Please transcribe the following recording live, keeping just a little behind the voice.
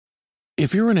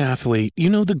If you're an athlete, you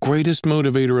know the greatest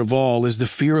motivator of all is the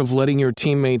fear of letting your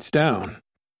teammates down.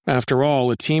 After all,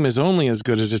 a team is only as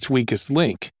good as its weakest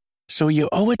link. So you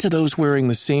owe it to those wearing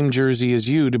the same jersey as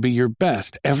you to be your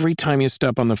best every time you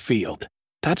step on the field.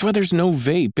 That's why there's no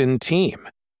vape in team.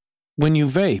 When you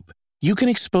vape, you can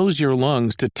expose your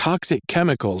lungs to toxic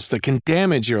chemicals that can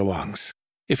damage your lungs.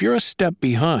 If you're a step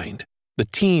behind, the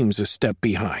team's a step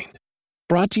behind.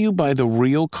 Brought to you by The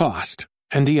Real Cost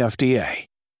and the FDA.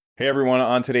 Hey everyone,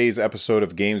 on today's episode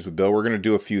of Games with Bill, we're going to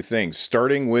do a few things,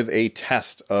 starting with a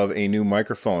test of a new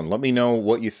microphone. Let me know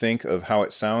what you think of how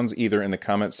it sounds, either in the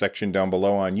comment section down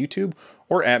below on YouTube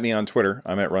or at me on Twitter.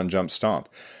 I'm at RunJumpStomp.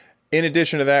 In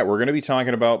addition to that, we're going to be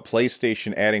talking about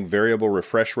PlayStation adding variable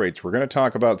refresh rates. We're going to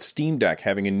talk about Steam Deck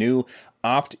having a new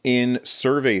opt-in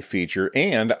survey feature,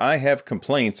 and I have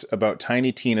complaints about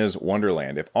Tiny Tina's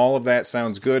Wonderland. If all of that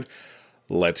sounds good,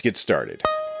 let's get started.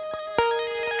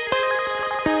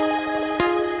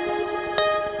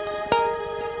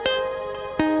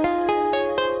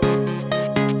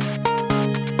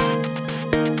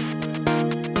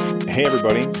 Hey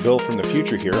everybody, Bill from the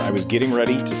future here. I was getting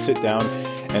ready to sit down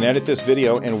and edit this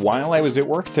video, and while I was at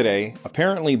work today,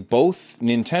 apparently both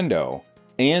Nintendo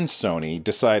and Sony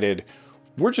decided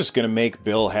we're just going to make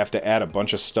Bill have to add a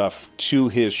bunch of stuff to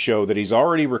his show that he's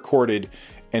already recorded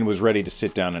and was ready to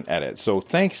sit down and edit. So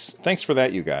thanks for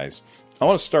that, you guys. I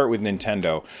want to start with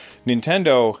Nintendo.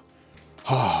 Nintendo,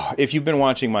 if you've been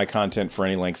watching my content for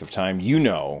any length of time, you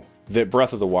know that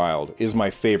Breath of the Wild is my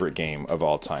favorite game of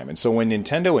all time. And so when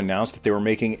Nintendo announced that they were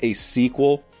making a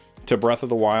sequel to Breath of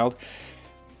the Wild,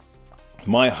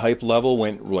 my hype level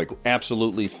went like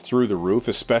absolutely through the roof,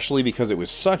 especially because it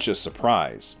was such a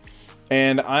surprise.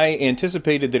 And I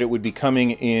anticipated that it would be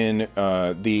coming in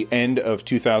the end of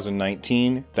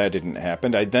 2019. That didn't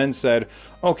happen. I then said,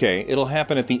 okay, it'll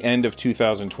happen at the end of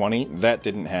 2020. That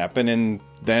didn't happen. And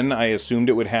then I assumed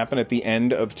it would happen at the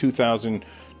end of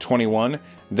 2021.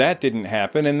 That didn't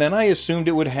happen. And then I assumed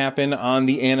it would happen on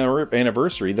the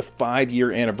anniversary, the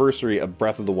 5-year anniversary of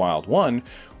Breath of the Wild 1,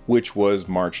 which was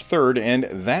March 3rd, and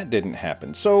that didn't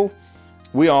happen. So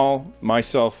we all,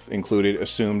 myself included,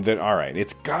 assumed that, all right,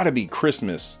 it's got to be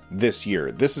Christmas this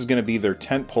year. This is going to be their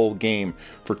tentpole game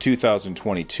for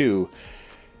 2022,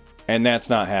 and that's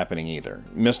not happening either.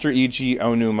 Mr. Eiji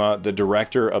Onuma, the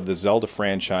director of the Zelda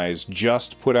franchise,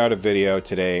 just put out a video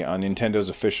today on Nintendo's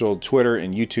official Twitter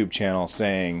and YouTube channel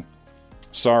saying,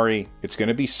 sorry, it's going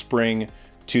to be spring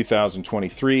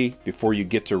 2023 before you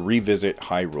get to revisit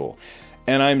Hyrule.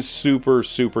 And I'm super,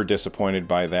 super disappointed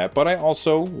by that, but I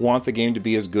also want the game to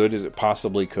be as good as it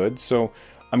possibly could, so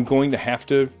I'm going to have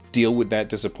to deal with that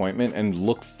disappointment and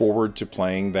look forward to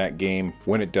playing that game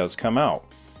when it does come out.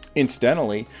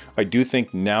 Incidentally, I do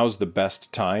think now's the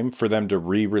best time for them to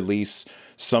re-release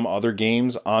some other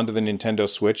games onto the Nintendo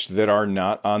Switch that are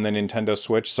not on the Nintendo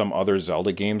Switch, some other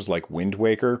Zelda games like Wind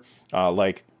Waker,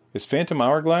 is Phantom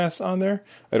Hourglass on there?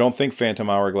 I don't think Phantom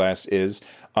Hourglass is.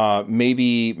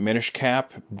 Maybe Minish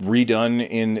Cap redone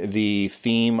in the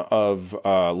theme of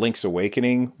Link's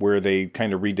Awakening, where they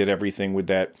kind of redid everything with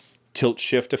that tilt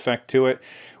shift effect to it.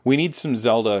 We need some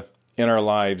Zelda in our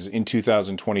lives in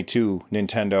 2022,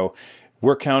 Nintendo.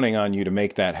 We're counting on you to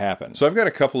make that happen. So I've got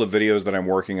a couple of videos that I'm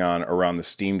working on around the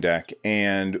Steam Deck,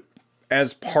 and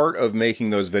as part of making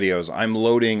those videos, I'm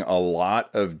loading a lot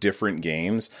of different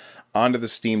games onto the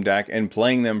Steam Deck and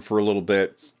playing them for a little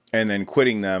bit and then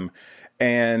quitting them.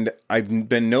 And I've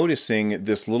been noticing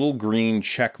this little green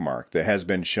check mark that has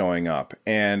been showing up.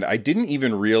 And I didn't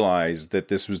even realize that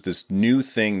this was this new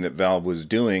thing that Valve was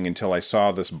doing until I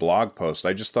saw this blog post.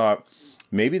 I just thought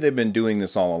maybe they've been doing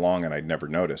this all along and I'd never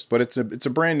noticed. But it's a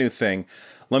brand new thing.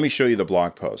 Let me show you the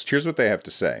blog post. Here's what they have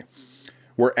to say.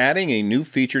 We're adding a new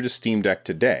feature to Steam Deck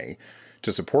today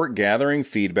to support gathering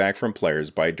feedback from players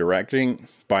by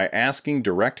asking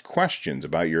direct questions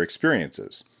about your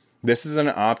experiences. This is an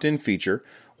opt-in feature.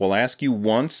 We'll ask you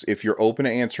once if you're open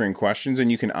to answering questions,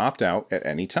 and you can opt out at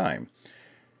any time.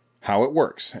 How it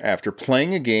works. After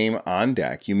playing a game on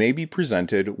deck, you may be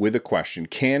presented with a question.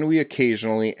 Can we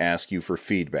occasionally ask you for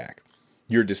feedback?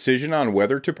 Your decision on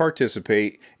whether to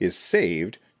participate is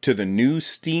saved to the new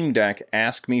Steam Deck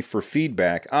Ask Me for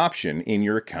Feedback option in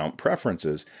your account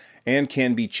preferences, and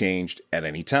can be changed at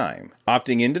any time.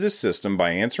 Opting into the system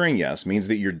by answering yes means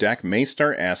that your deck may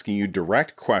start asking you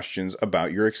direct questions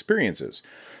about your experiences.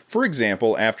 For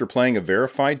example, after playing a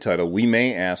verified title, we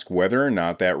may ask whether or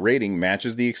not that rating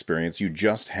matches the experience you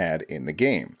just had in the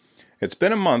game. It's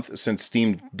been a month since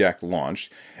Steam Deck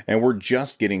launched, and we're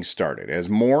just getting started. As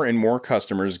more and more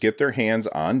customers get their hands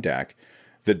on Deck,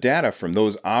 The data from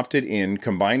those opted in,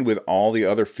 combined with all the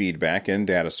other feedback and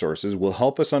data sources, will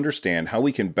help us understand how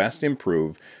we can best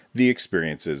improve the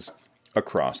experiences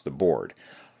across the board.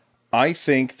 I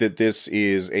think that this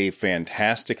is a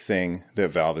fantastic thing that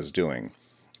Valve is doing,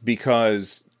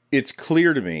 because it's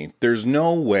clear to me there's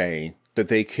no way that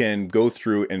they can go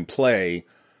through and play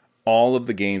all of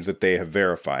the games that they have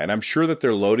verified. I'm sure that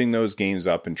they're loading those games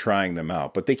up and trying them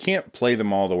out, but they can't play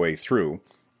them all the way through.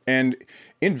 And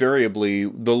invariably,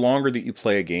 the longer that you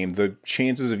play a game, the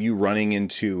chances of you running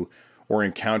into or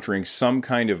encountering some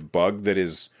kind of bug that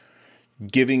is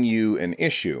giving you an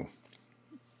issue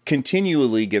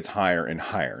continually gets higher and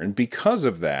higher. And because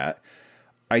of that,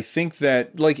 I think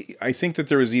that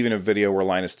there was even a video where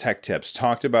Linus Tech Tips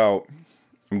talked about,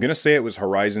 I'm going to say it was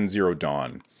Horizon Zero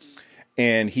Dawn.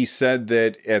 And he said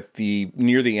that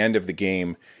near the end of the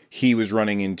game, he was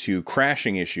running into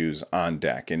crashing issues on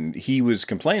deck. And he was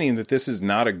complaining that this is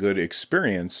not a good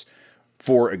experience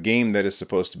for a game that is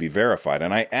supposed to be verified.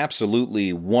 And I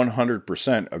absolutely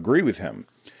 100% agree with him.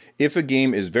 If a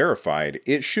game is verified,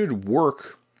 it should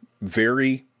work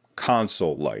very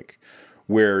console-like,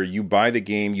 where you buy the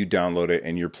game, you download it,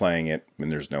 and you're playing it,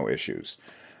 and there's no issues.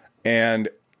 And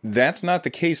that's not the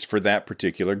case for that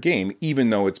particular game, even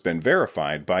though it's been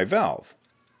verified by Valve.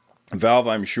 Valve,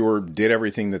 I'm sure, did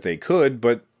everything that they could,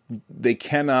 but they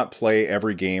cannot play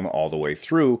every game all the way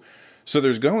through. So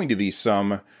there's going to be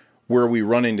some where we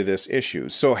run into this issue.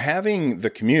 So having the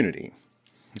community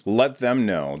let them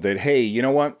know that, hey, you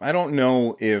know what? I don't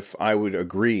know if I would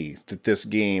agree that this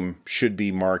game should be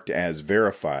marked as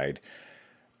verified.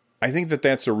 I think that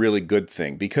that's a really good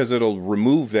thing, because it'll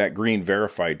remove that green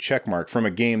verified checkmark from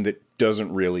a game that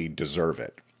doesn't really deserve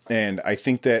it. And I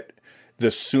think that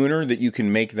the sooner that you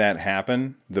can make that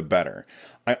happen, the better.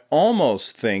 I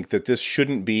almost think that this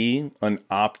shouldn't be an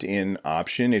opt-in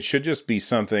option. It should just be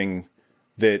something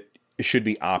that should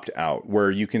be opt-out, where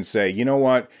you can say, you know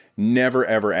what, never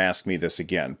ever ask me this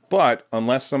again. But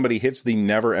unless somebody hits the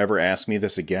never ever ask me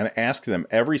this again, ask them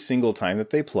every single time that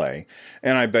they play.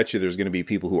 And I bet you there's going to be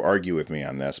people who argue with me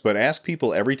on this, but ask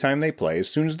people every time they play, as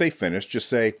soon as they finish, just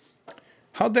say,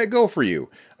 how'd that go for you?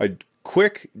 A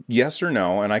quick yes or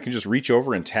no, and I can just reach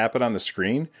over and tap it on the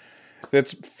screen.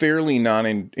 That's fairly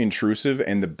non-intrusive,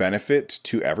 and the benefit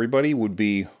to everybody would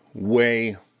be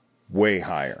way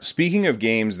higher. Speaking of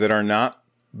games that are not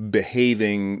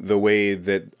behaving the way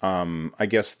that I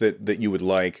guess that you would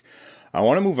like, I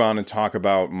want to move on and talk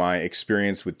about my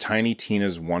experience with Tiny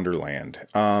Tina's Wonderland.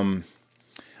 I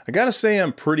gotta say,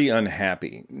 I'm pretty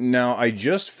unhappy. Now, I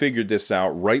just figured this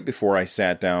out right before I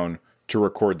sat down to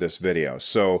record this video.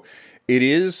 So it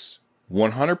is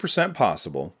 100%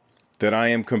 possible that I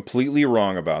am completely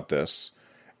wrong about this.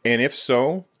 And if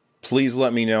so, please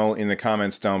let me know in the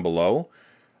comments down below,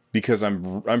 because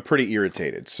I'm pretty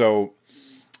irritated. So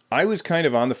I was kind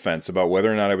of on the fence about whether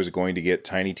or not I was going to get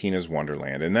Tiny Tina's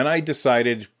Wonderland. And then I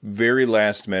decided very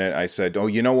last minute, I said, oh,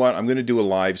 you know what? I'm going to do a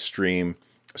live stream.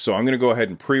 So I'm going to go ahead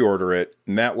and pre-order it.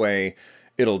 And that way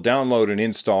it'll download and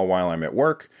install while I'm at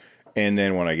work. And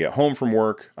then when I get home from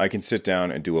work, I can sit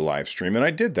down and do a live stream. And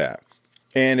I did that.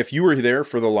 And if you were there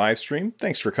for the live stream,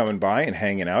 thanks for coming by and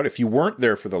hanging out. If you weren't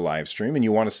there for the live stream and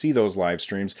you want to see those live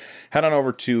streams, head on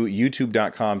over to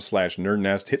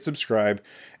youtube.com/nerdnest, hit subscribe,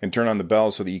 and turn on the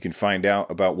bell so that you can find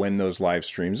out about when those live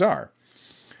streams are.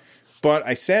 But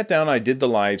I sat down, I did the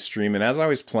live stream, and as I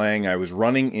was playing, I was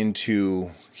running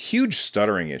into huge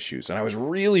stuttering issues, and I was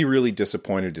really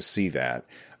disappointed to see that.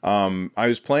 I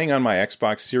was playing on my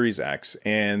Xbox Series X,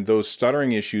 and those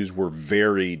stuttering issues were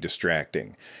very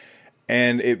distracting.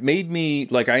 And it made me,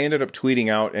 I ended up tweeting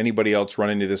out anybody else run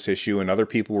into this issue, and other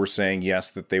people were saying, yes,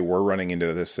 that they were running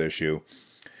into this issue.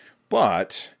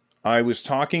 But I was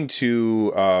talking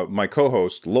to my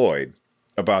co-host, Lloyd,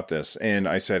 about this, and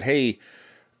I said, hey,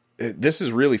 this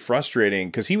is really frustrating,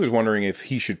 because he was wondering if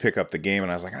he should pick up the game,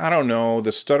 and I was like, I don't know,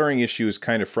 the stuttering issue is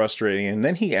kind of frustrating. And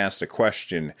then he asked a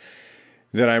question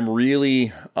that I'm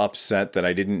really upset that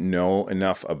I didn't know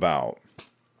enough about.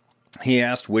 He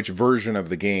asked which version of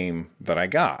the game that I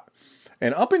got.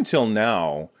 And up until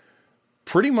now,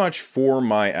 pretty much for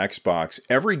my Xbox,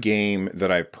 every game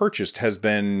that I've purchased has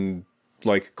been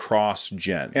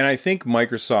cross-gen. And I think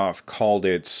Microsoft called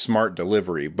it smart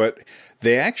delivery, but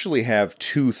they actually have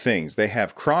two things. They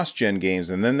have cross-gen games,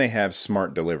 and then they have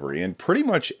smart delivery. And pretty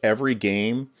much every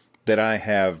game that I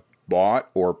have bought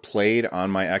or played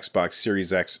on my Xbox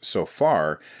Series X so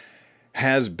far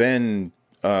has been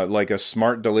a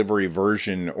smart delivery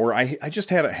version, or I just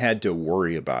haven't had to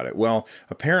worry about it. Well,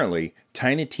 apparently,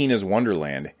 Tiny Tina's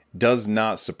Wonderland does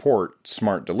not support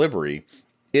smart delivery.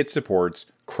 It supports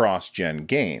cross-gen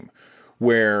game,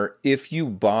 where if you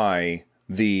buy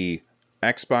the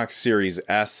Xbox Series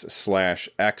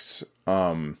S/X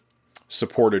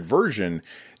supported version,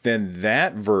 then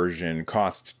that version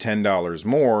costs $10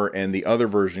 more and the other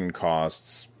version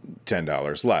costs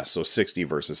 $10 less, so $60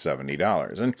 versus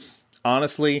 $70. And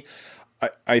honestly,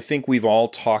 I think we've all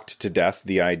talked to death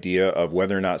the idea of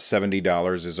whether or not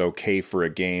 $70 is okay for a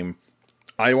game.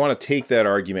 I want to take that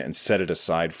argument and set it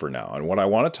aside for now. And what I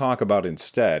want to talk about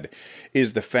instead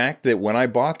is the fact that when I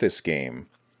bought this game,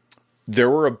 there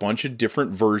were a bunch of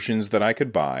different versions that I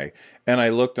could buy. And I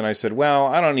looked and I said, well,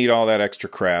 I don't need all that extra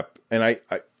crap. And I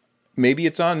maybe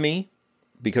it's on me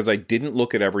because I didn't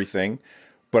look at everything,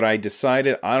 but I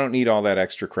decided I don't need all that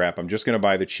extra crap. I'm just going to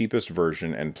buy the cheapest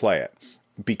version and play it,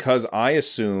 because I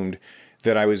assumed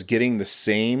that I was getting the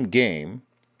same game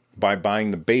by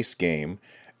buying the base game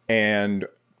and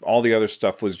all the other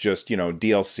stuff was just,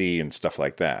 DLC and stuff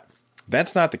like that.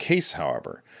 That's not the case,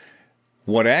 however.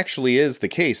 What actually is the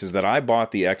case is that I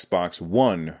bought the Xbox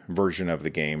One version of the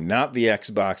game, not the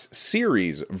Xbox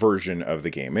Series version of the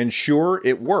game. And sure,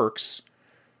 it works,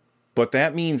 but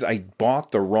that means I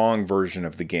bought the wrong version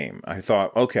of the game. I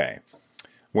thought, okay,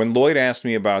 when Lloyd asked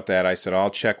me about that, I said, I'll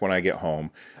check when I get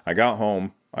home. I got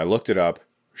home, I looked it up.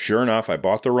 Sure enough, I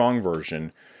bought the wrong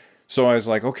version. So I was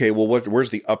like, okay, well,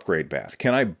 where's the upgrade path?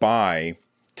 Can I buy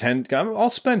 10? I'll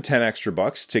spend 10 extra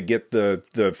bucks to get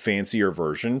the fancier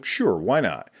version. Sure, why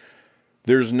not?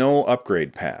 There's no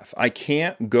upgrade path. I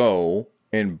can't go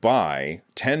and buy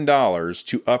 $10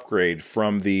 to upgrade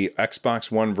from the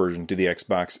Xbox One version to the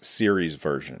Xbox Series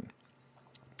version.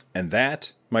 And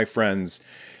that, my friends,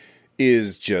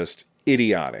 is just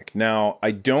idiotic. Now,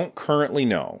 I don't currently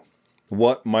know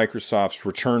what Microsoft's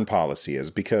return policy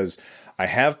is, because I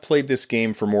have played this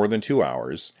game for more than 2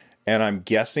 hours, and I'm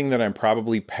guessing that I'm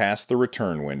probably past the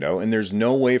return window, and there's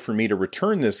no way for me to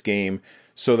return this game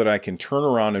so that I can turn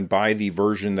around and buy the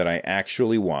version that I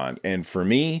actually want. And for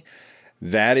me,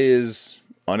 that is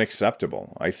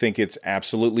unacceptable. I think it's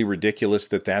absolutely ridiculous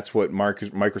that that's what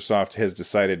Microsoft has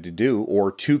decided to do,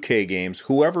 or 2K Games,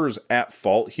 whoever's at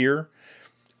fault here.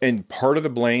 And part of the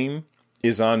blame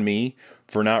is on me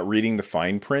for not reading the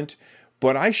fine print,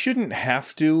 but I shouldn't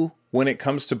have to. When it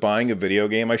comes to buying a video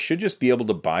game, I should just be able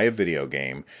to buy a video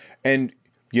game. And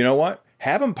you know what?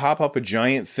 Have them pop up a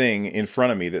giant thing in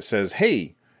front of me that says,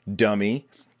 hey, dummy,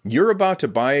 you're about to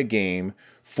buy a game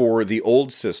for the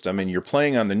old system and you're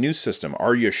playing on the new system.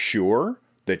 Are you sure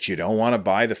that you don't want to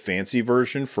buy the fancy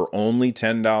version for only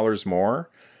 $10 more?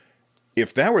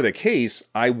 If that were the case,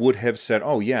 I would have said,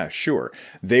 oh yeah, sure.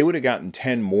 They would have gotten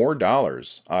 $10 more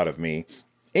out of me,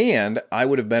 and I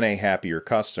would have been a happier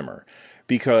customer.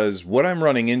 Because what I'm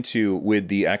running into with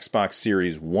the Xbox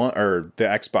Series One, or the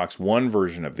Xbox One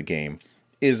version of the game,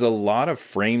 is a lot of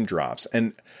frame drops.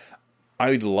 And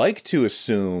I'd like to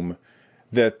assume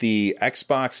that the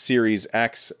Xbox Series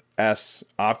XS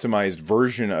optimized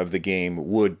version of the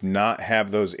game would not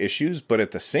have those issues. But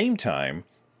at the same time,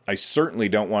 I certainly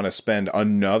don't want to spend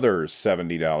another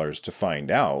 $70 to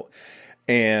find out.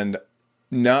 And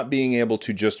not being able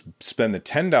to just spend the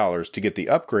 $10 to get the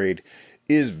upgrade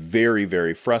is very,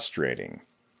 very frustrating.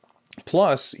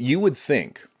 Plus, you would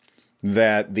think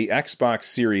that the Xbox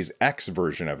Series X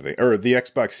version of the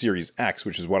Xbox Series X,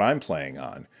 which is what I'm playing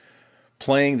on,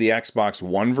 playing the Xbox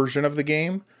One version of the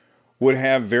game would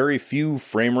have very few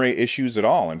frame rate issues at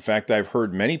all. In fact, I've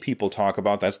heard many people talk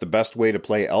about that's the best way to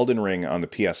play Elden Ring on the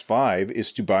PS5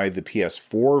 is to buy the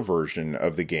PS4 version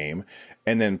of the game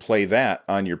and then play that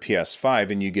on your PS5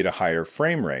 and you get a higher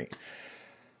frame rate.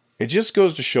 It just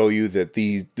goes to show you that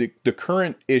the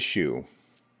current issue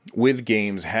with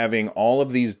games having all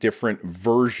of these different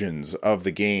versions of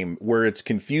the game where it's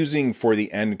confusing for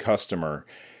the end customer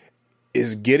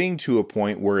is getting to a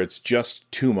point where it's just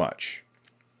too much.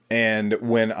 And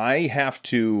when I have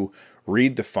to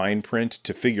read the fine print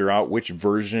to figure out which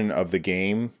version of the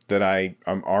game that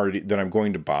I'm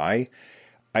going to buy,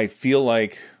 I feel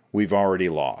like we've already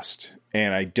lost.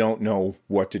 And I don't know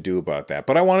what to do about that.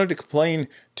 But I wanted to complain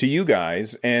to you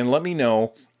guys and let me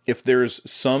know if there's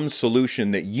some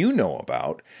solution that you know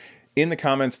about in the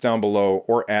comments down below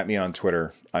or at me on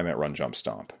Twitter. I'm at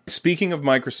RunJumpStomp. Speaking of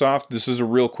Microsoft, this is a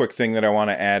real quick thing that I want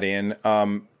to add in.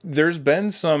 There's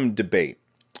been some debate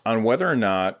on whether or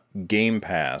not Game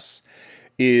Pass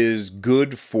is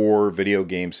good for video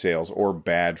game sales or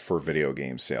bad for video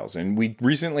game sales. And we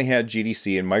recently had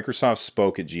GDC, and Microsoft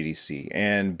spoke at GDC.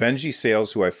 And Benji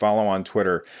Sales, who I follow on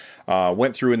Twitter,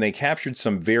 went through and they captured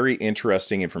some very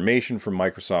interesting information from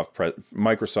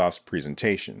Microsoft's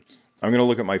presentation. I'm going to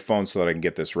look at my phone so that I can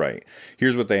get this right.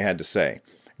 Here's what they had to say.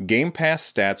 Game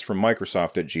Pass stats from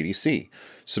Microsoft at GDC.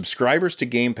 Subscribers to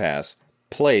Game Pass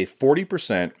play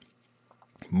 40%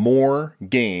 more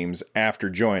games after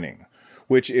joining,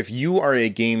 which if you are a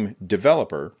game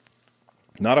developer,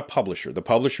 not a publisher. The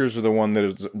publishers are the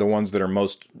ones that are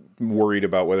most worried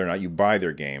about whether or not you buy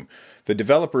their game. The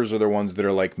developers are the ones that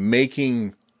are like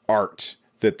making art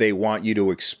that they want you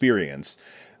to experience.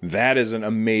 That is an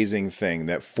amazing thing,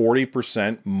 that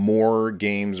 40% more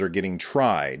games are getting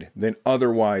tried than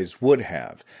otherwise would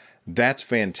have. That's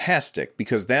fantastic,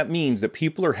 because that means that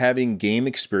people are having game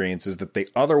experiences that they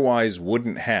otherwise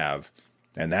wouldn't have,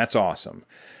 and that's awesome.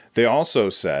 They also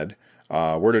said,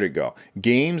 where did it go?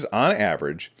 Games, on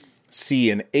average, see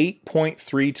an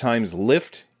 8.3 times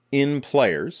lift in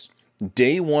players.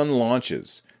 Day one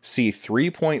launches see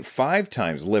 3.5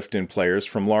 times lift in players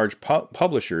from large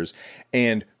publishers.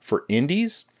 And for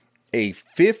indies, a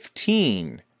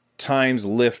 15 times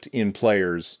lift in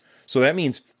players. So that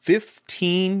means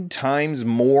 15 times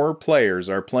more players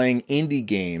are playing indie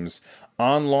games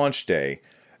on launch day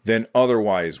than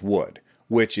otherwise would,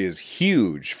 which is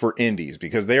huge for indies,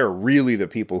 because they are really the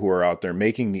people who are out there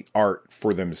making the art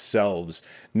for themselves,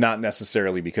 not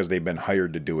necessarily because they've been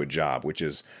hired to do a job, which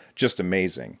is just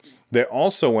amazing. They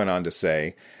also went on to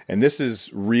say, and this is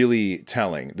really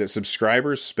telling, that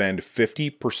subscribers spend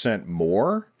 50%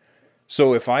 more.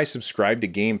 So if I subscribe to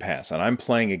Game Pass and I'm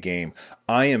playing a game,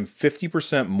 I am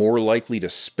 50% more likely to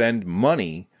spend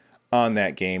money on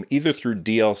that game, either through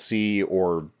DLC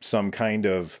or some kind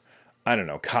of, I don't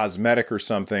know, cosmetic or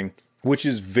something, which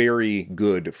is very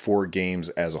good for games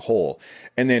as a whole.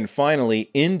 And then finally,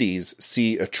 indies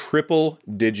see a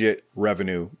triple-digit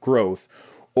revenue growth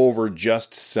over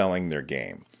just selling their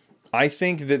game. I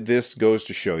think that this goes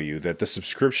to show you that the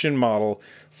subscription model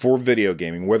for video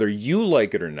gaming, whether you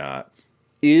like it or not,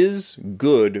 is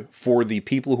good for the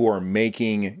people who are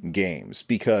making games,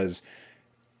 because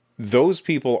those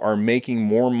people are making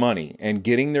more money and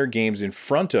getting their games in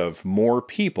front of more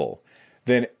people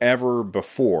than ever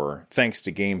before, thanks to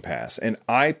Game Pass. And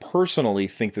I personally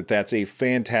think that that's a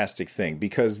fantastic thing,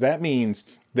 because that means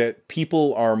that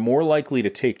people are more likely to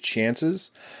take chances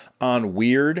on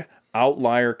weird,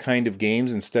 outlier kind of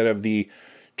games instead of the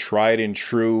tried and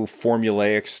true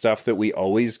formulaic stuff that we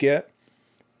always get,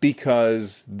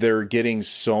 because they're getting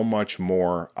so much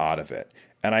more out of it.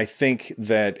 And I think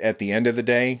that at the end of the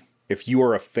day, if you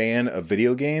are a fan of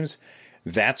video games,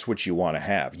 that's what you want to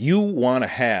have. You want to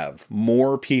have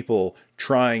more people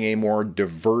trying a more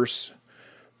diverse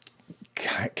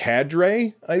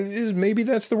cadre. Maybe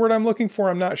that's the word I'm looking for.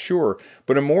 I'm not sure.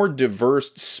 But a more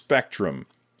diverse spectrum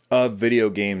of video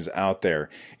games out there,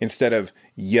 instead of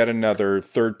yet another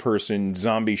third-person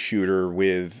zombie shooter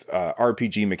with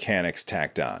RPG mechanics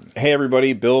tacked on. Hey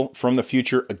everybody, Bill from the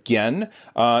future again.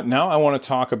 Now I want to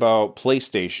talk about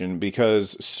PlayStation,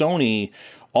 because Sony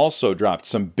also dropped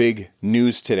some big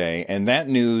news today, and that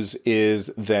news is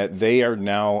that they are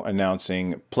now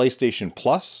announcing PlayStation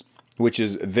Plus, which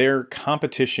is their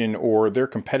competition or their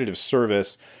competitive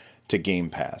service to Game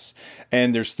Pass.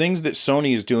 And there's things that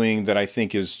Sony is doing that I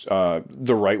think is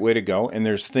the right way to go, and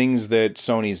there's things that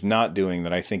Sony's not doing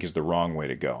that I think is the wrong way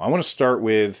to go. I want to start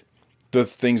with the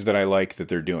things that I like that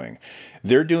they're doing.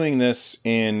 They're doing this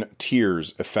in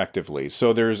tiers effectively.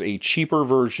 So there's a cheaper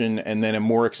version, and then a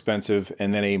more expensive,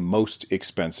 and then a most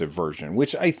expensive version,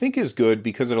 which I think is good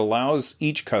because it allows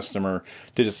each customer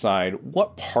to decide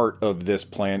what part of this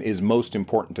plan is most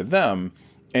important to them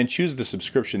and choose the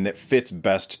subscription that fits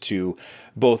best to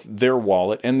both their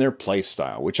wallet and their play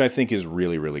style, which I think is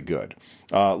really, really good.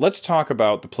 Let's talk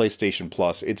about the PlayStation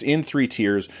Plus. It's in 3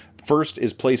 tiers. First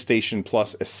is PlayStation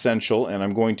Plus Essential, and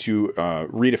I'm going to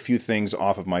read a few things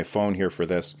off of my phone here for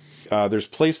this. There's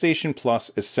PlayStation Plus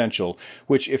Essential,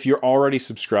 which if you're already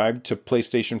subscribed to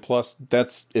PlayStation Plus,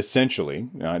 that's essentially,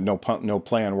 no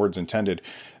play on words intended,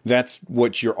 that's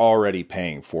what you're already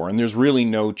paying for. And there's really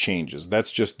no changes.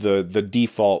 That's just the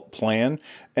default plan.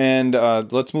 And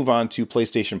let's move on to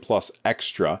PlayStation Plus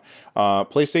Extra.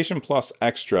 PlayStation Plus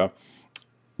Extra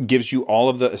gives you all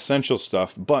of the essential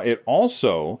stuff, but it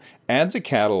also adds a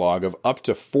catalog of up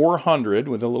to 400,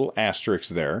 with a little asterisk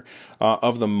there,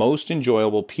 of the most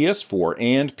enjoyable PS4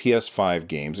 and PS5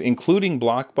 games, including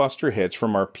blockbuster hits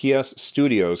from our PS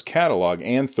Studios catalog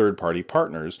and third-party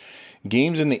partners.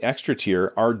 Games in the extra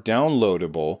tier are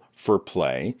downloadable for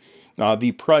play.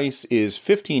 The price is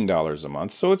 $15 a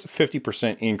month, so it's a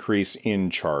 50% increase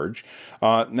in charge.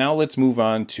 Now let's move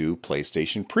on to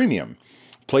PlayStation Premium.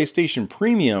 PlayStation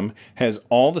Premium has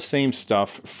all the same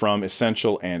stuff from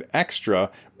Essential and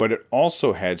Extra, but it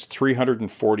also has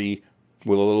 340,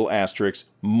 with a little asterisk,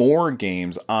 more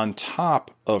games on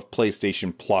top of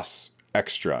PlayStation Plus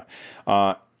Extra.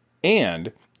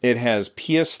 And It has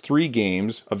PS3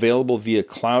 games available via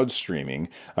cloud streaming,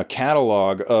 a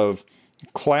catalog of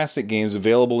classic games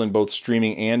available in both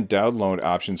streaming and download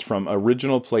options from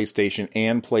original PlayStation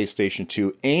and PlayStation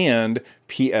 2 and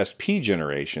PSP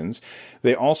generations.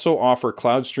 They also offer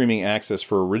cloud streaming access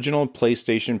for original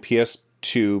PlayStation,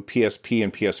 PS2, PSP,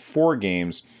 and PS4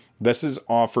 games. This is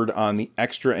offered on the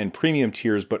extra and premium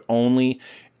tiers, but only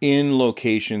in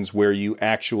locations where you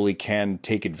actually can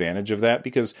take advantage of that,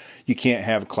 because you can't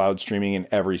have cloud streaming in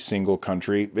every single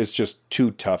country. It's just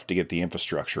too tough to get the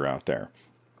infrastructure out there.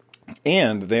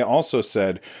 And they also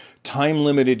said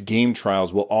time-limited game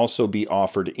trials will also be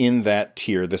offered in that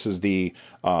tier. This is the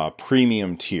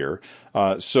premium tier.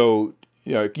 So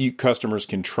you customers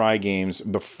can try games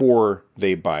before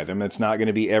they buy them. It's not going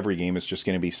to be every game. It's just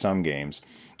going to be some games.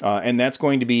 And that's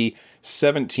going to be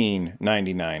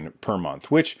 $17.99 per month,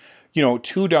 which,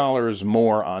 $2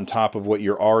 more on top of what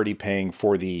you're already paying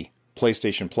for the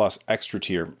PlayStation Plus extra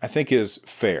tier, I think is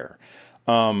fair.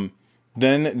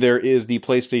 Then there is the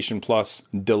PlayStation Plus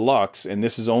Deluxe, and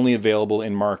this is only available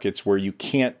in markets where you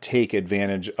can't take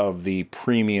advantage of the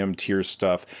premium tier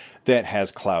stuff that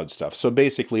has cloud stuff. So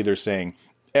basically they're saying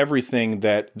everything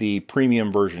that the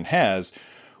premium version has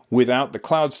without the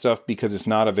cloud stuff, because it's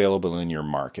not available in your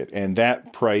market. And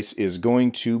that price is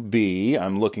going to be,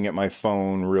 I'm looking at my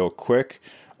phone real quick.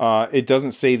 It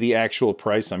doesn't say the actual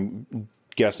price. I'm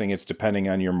guessing it's depending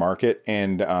on your market.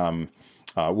 And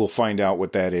we'll find out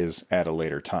what that is at a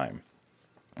later time.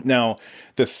 Now,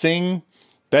 the thing,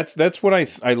 that's what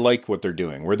I like what they're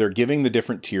doing, where they're giving the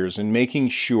different tiers and making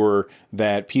sure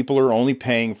that people are only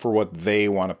paying for what they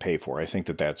want to pay for. I think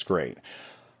that that's great.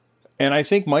 And I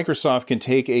think Microsoft can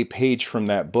take a page from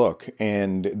that book,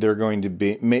 and they're going to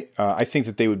be, I think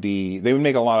that they would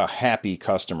make a lot of happy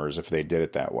customers if they did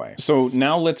it that way. So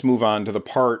now let's move on to the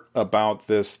part about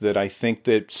this that I think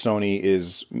that Sony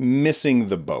is missing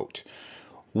the boat.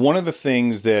 One of the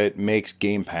things that makes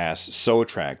Game Pass so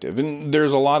attractive, and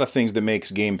there's a lot of things that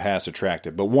makes Game Pass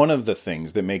attractive, but one of the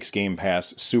things that makes Game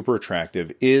Pass super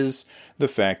attractive is the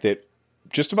fact that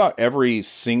just about every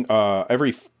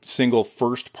single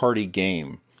first-party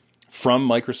game from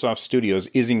Microsoft Studios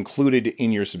is included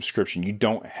in your subscription. You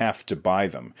don't have to buy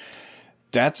them.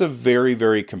 That's a very,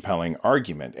 very compelling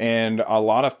argument. And a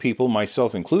lot of people,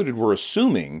 myself included, were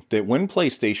assuming that when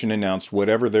PlayStation announced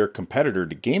whatever their competitor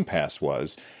to Game Pass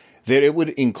was, that it would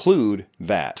include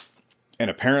that. And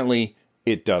apparently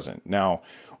it doesn't. Now,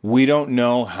 we don't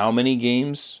know how many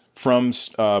games from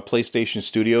PlayStation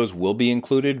Studios will be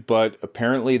included, but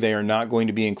apparently they are not going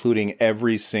to be including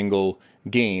every single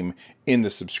game in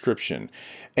the subscription.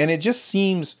 And it just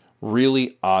seems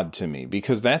really odd to me,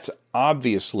 because that's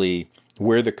obviously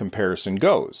where the comparison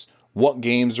goes. What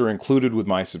games are included with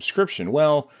my subscription?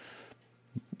 Well,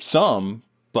 some,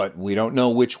 but we don't know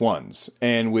which ones.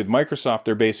 And with Microsoft,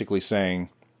 they're basically saying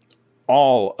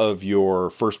all of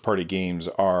your first-party games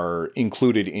are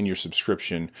included in your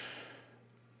subscription.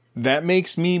 That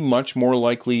makes me much more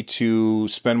likely to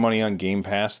spend money on Game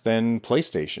Pass than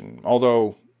PlayStation.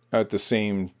 Although, at the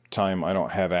same time, I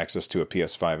don't have access to a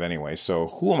PS5 anyway, so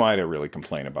who am I to really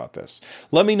complain about this?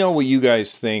 Let me know what you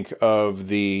guys think of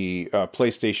the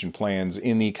PlayStation plans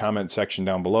in the comment section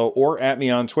down below, or at me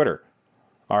on Twitter.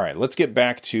 All right, let's get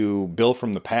back to Bill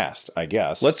from the past, I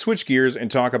guess. Let's switch gears and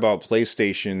talk about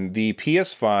PlayStation. The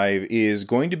PS5 is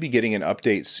going to be getting an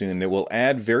update soon that will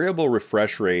add variable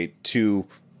refresh rate to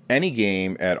any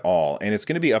game at all, and it's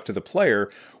going to be up to the player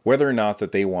whether or not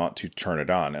that they want to turn it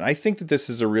on. And I think that this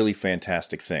is a really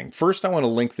fantastic thing. First, I want to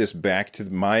link this back to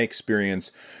my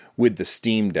experience with the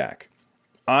Steam Deck.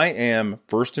 I am,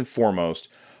 first and foremost,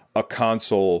 a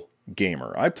console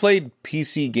gamer. I played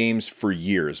PC games for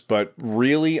years, but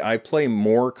really I play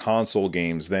more console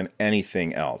games than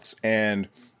anything else. And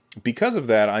because of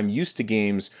that, I'm used to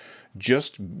games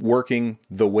just working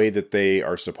the way that they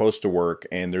are supposed to work,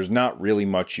 and there's not really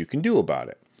much you can do about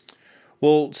it.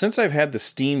 Well, since I've had the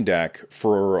Steam Deck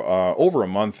for over a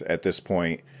month at this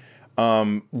point,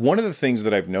 one of the things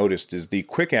that I've noticed is the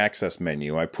quick access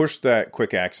menu. I push that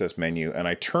quick access menu and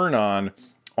I turn on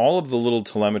all of the little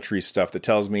telemetry stuff that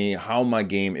tells me how my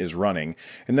game is running.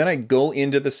 And then I go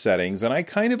into the settings and I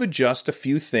kind of adjust a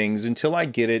few things until I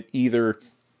get it either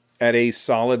at a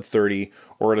solid 30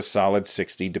 or at a solid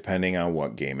 60, depending on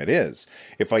what game it is.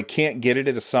 If I can't get it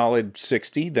at a solid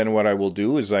 60, then what I will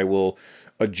do is I will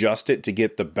adjust it to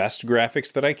get the best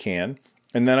graphics that I can,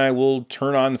 and then I will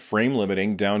turn on frame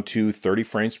limiting down to 30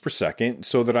 frames per second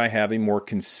so that I have a more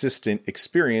consistent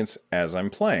experience as I'm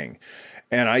playing.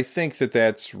 And I think that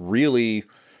that's really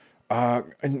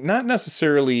not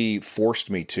necessarily forced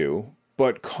me to,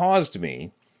 but caused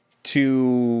me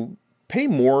to pay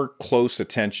more close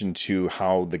attention to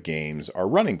how the games are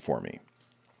running for me.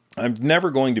 I'm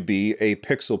never going to be a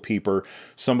pixel peeper,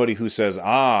 somebody who says,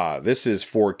 this is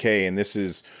 4K and this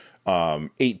is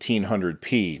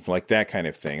 1800p, like that kind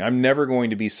of thing. I'm never going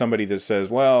to be somebody that says,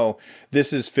 well,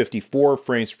 this is 54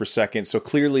 frames per second, so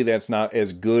clearly that's not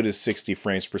as good as 60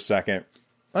 frames per second.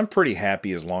 I'm pretty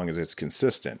happy as long as it's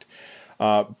consistent.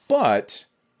 But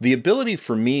the ability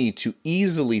for me to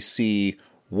easily see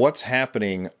what's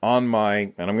happening on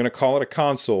my, and I'm going to call it a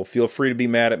console. Feel free to be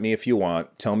mad at me if you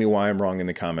want. Tell me why I'm wrong in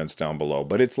the comments down below.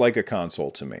 But it's like a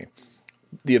console to me.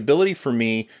 The ability for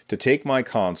me to take my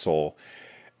console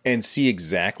and see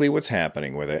exactly what's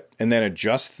happening with it, and then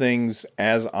adjust things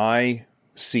as I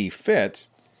see fit,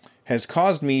 has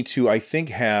caused me to, I think,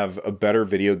 have a better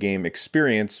video game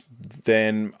experience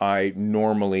than I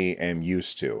normally am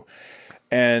used to.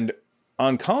 And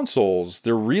on consoles,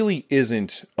 there really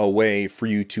isn't a way for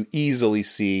you to easily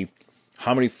see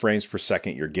how many frames per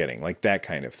second you're getting, like that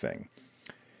kind of thing.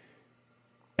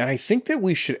 And I think that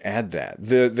we should add that.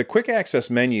 The quick access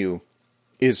menu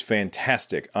is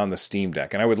fantastic on the Steam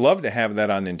Deck, and I would love to have that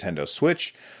on Nintendo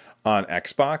Switch, on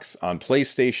Xbox, on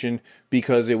PlayStation,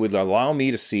 because it would allow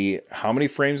me to see how many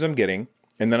frames I'm getting,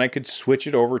 and then I could switch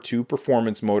it over to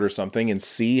performance mode or something and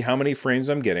see how many frames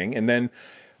I'm getting, and then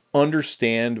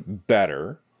understand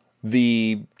better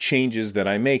the changes that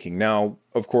I'm making. Now,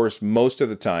 of course, most of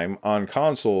the time on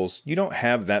consoles, you don't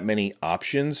have that many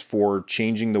options for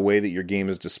changing the way that your game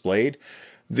is displayed.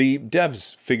 The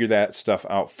devs figure that stuff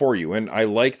out for you, and I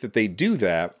like that they do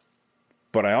that,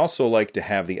 but I also like to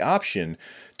have the option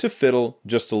to fiddle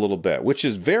just a little bit, which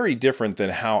is very different than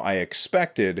how I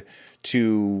expected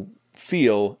to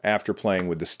feel after playing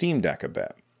with the Steam Deck a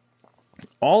bit.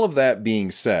 All of that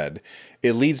being said,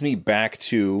 it leads me back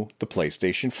to the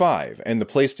PlayStation 5, and the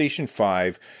PlayStation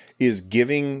 5 is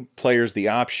giving players the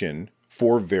option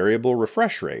for variable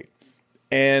refresh rate.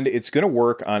 And it's going to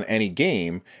work on any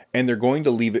game, and they're going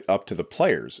to leave it up to the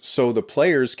players. So the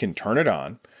players can turn it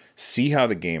on, see how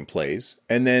the game plays,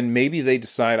 and then maybe they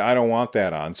decide, I don't want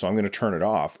that on, so I'm going to turn it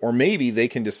off. Or maybe they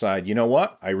can decide, you know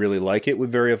what, I really like it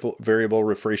with variable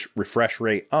refresh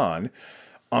rate on,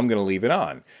 I'm going to leave it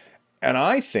on. And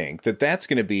I think that that's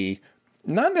going to be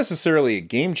not necessarily a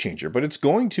game changer, but it's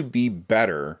going to be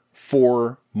better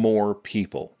for more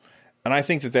people. And I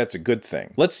think that that's a good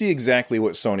thing. Let's see exactly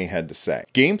what Sony had to say.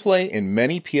 Gameplay in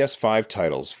many PS5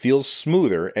 titles feels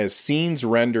smoother as scenes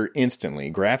render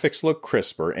instantly, graphics look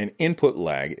crisper, and input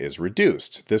lag is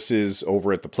reduced. This is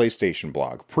over at the PlayStation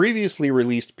blog. Previously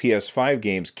released PS5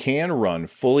 games can run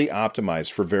fully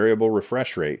optimized for variable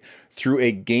refresh rate through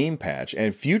a game patch,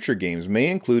 and future games may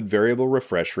include variable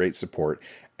refresh rate support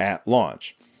at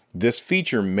launch. This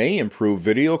feature may improve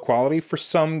video quality for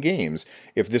some games.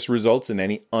 If this results in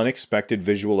any unexpected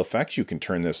visual effects, you can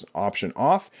turn this option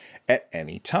off at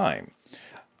any time.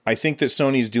 I think that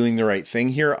Sony's doing the right thing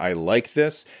here. I like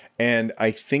this, and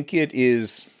I think it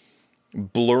is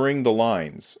blurring the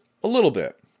lines a little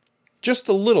bit, just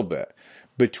a little bit,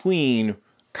 between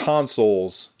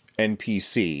consoles and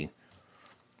PC.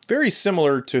 Very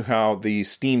similar to how the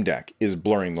Steam Deck is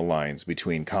blurring the lines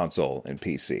between console and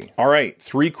PC. All right,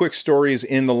 3 quick stories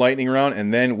in the lightning round,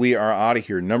 and then we are out of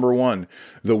here. Number 1,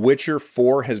 The Witcher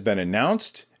 4 has been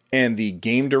announced, and the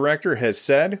game director has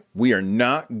said, we are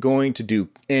not going to do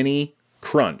any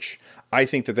crunch. I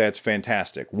think that that's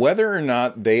fantastic. Whether or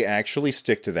not they actually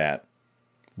stick to that,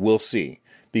 we'll see.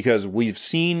 Because we've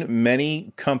seen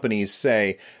many companies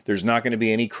say there's not going to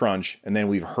be any crunch, and then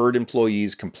we've heard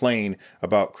employees complain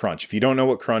about crunch. If you don't know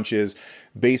what crunch is,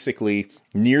 basically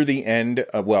near the end,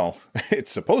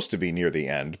 it's supposed to be near the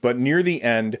end, but near the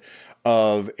end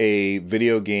of a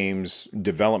video game's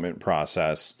development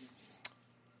process,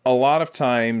 a lot of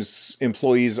times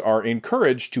employees are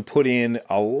encouraged to put in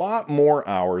a lot more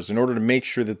hours in order to make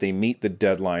sure that they meet the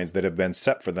deadlines that have been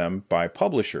set for them by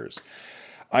publishers.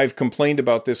 I've complained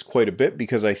about this quite a bit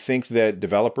because I think that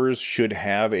developers should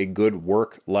have a good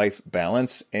work-life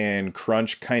balance, and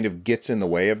crunch kind of gets in the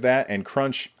way of that. And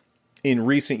crunch in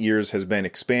recent years has been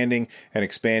expanding and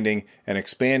expanding and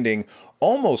expanding,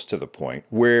 almost to the point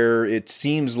where it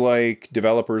seems like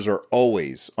developers are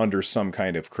always under some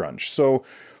kind of crunch. So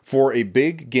for a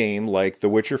big game like The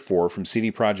Witcher 4 from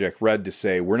CD Projekt Red to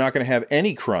say, we're not going to have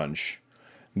any crunch,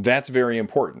 that's very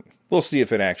important. We'll see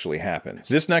if it actually happens.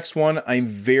 This next one I'm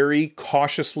very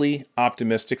cautiously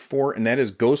optimistic for, and that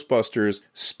is Ghostbusters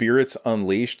Spirits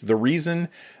Unleashed. The reason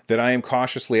that I am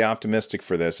cautiously optimistic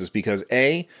for this is because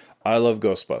A, I love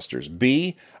Ghostbusters.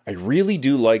 B, I really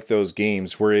do like those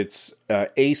games where it's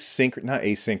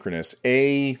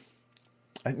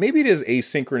maybe it is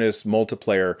asynchronous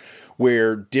multiplayer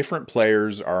where different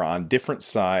players are on different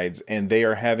sides and they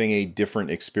are having a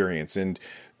different experience. And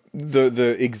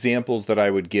the examples that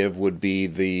I would give would be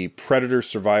the Predator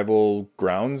Survival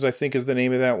Grounds, I think is the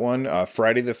name of that one,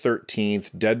 Friday the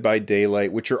 13th, Dead by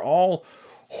Daylight, which are all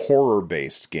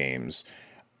horror-based games.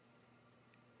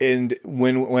 And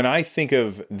when I think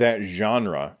of that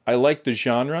genre, I like the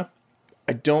genre.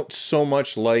 I don't so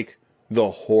much like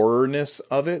the horrorness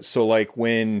of it. So like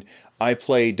when I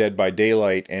play Dead by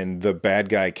Daylight and the bad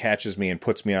guy catches me and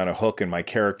puts me on a hook and my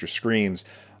character screams,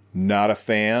 not a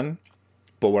fan.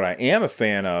 But what I am a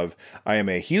fan of, I am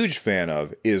a huge fan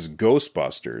of, is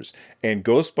Ghostbusters. And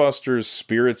Ghostbusters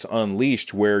Spirits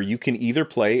Unleashed, where you can either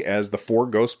play as the 4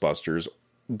 Ghostbusters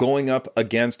going up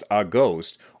against a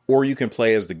ghost, or you can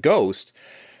play as the ghost.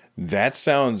 That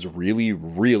sounds really,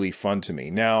 really fun to me.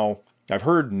 Now, I've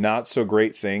heard not so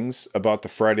great things about the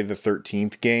Friday the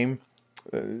 13th game.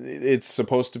 It's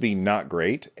supposed to be not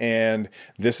great, and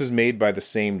this is made by the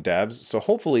same devs, so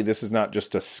hopefully this is not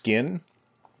just a skin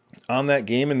on that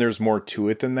game and there's more to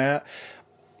it than that.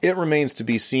 It remains to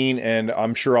be seen, and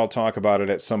I'm sure I'll talk about it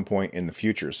at some point in the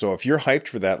future. So if you're hyped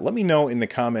for that, let me know in the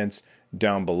comments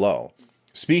down below.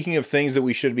 Speaking of things that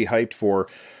we should be hyped for,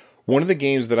 one of the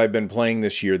games that I've been playing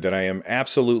this year that I am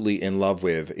absolutely in love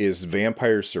with is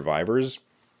Vampire Survivors.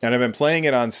 And I've been playing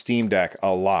it on Steam Deck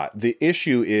a lot. The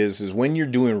issue is when you're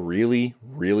doing really,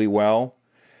 really well,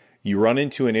 you run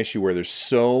into an issue where there's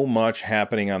so much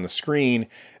happening on the screen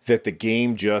that the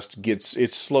game just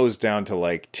it slows down to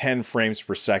like 10 frames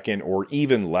per second or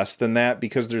even less than that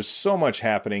because there's so much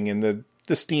happening. And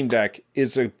the Steam Deck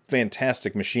is a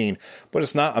fantastic machine, but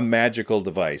it's not a magical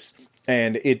device.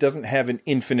 And it doesn't have an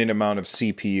infinite amount of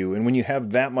CPU. And when you have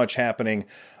that much happening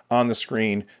on the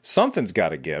screen, something's got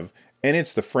to give, and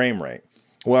it's the frame rate.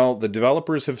 Well, the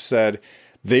developers have said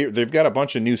they've got a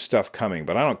bunch of new stuff coming,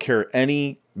 but I don't care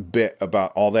any bit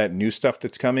about all that new stuff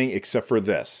that's coming except for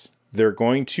this. They're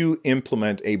going to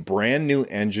implement a brand new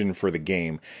engine for the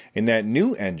game, and that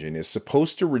new engine is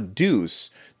supposed to reduce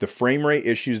the frame rate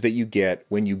issues that you get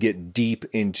when you get deep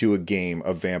into a game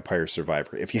of Vampire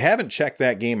Survivor. If you haven't checked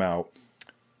that game out,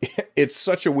 it's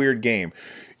such a weird game.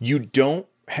 You don't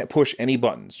push any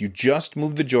buttons. You just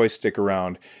move the joystick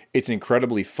around. It's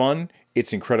incredibly fun.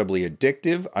 It's incredibly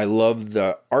addictive. I love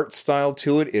the art style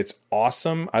to it. It's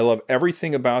awesome. I love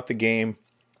everything about the game.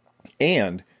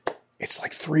 And it's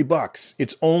like $3.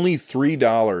 It's only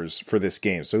 $3 for this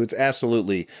game. So it's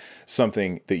absolutely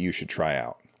something that you should try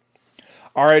out.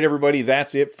 All right, everybody,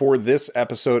 that's it for this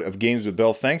episode of Games with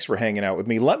Bill. Thanks for hanging out with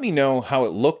me. Let me know how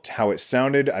it looked, how it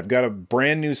sounded. I've got a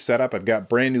brand new setup. I've got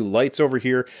brand new lights over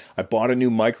here. I bought a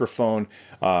new microphone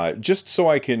just so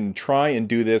I can try and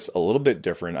do this a little bit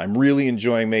different. I'm really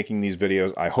enjoying making these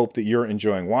videos. I hope that you're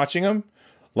enjoying watching them.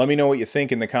 Let me know what you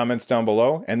think in the comments down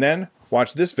below, and then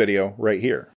watch this video right here.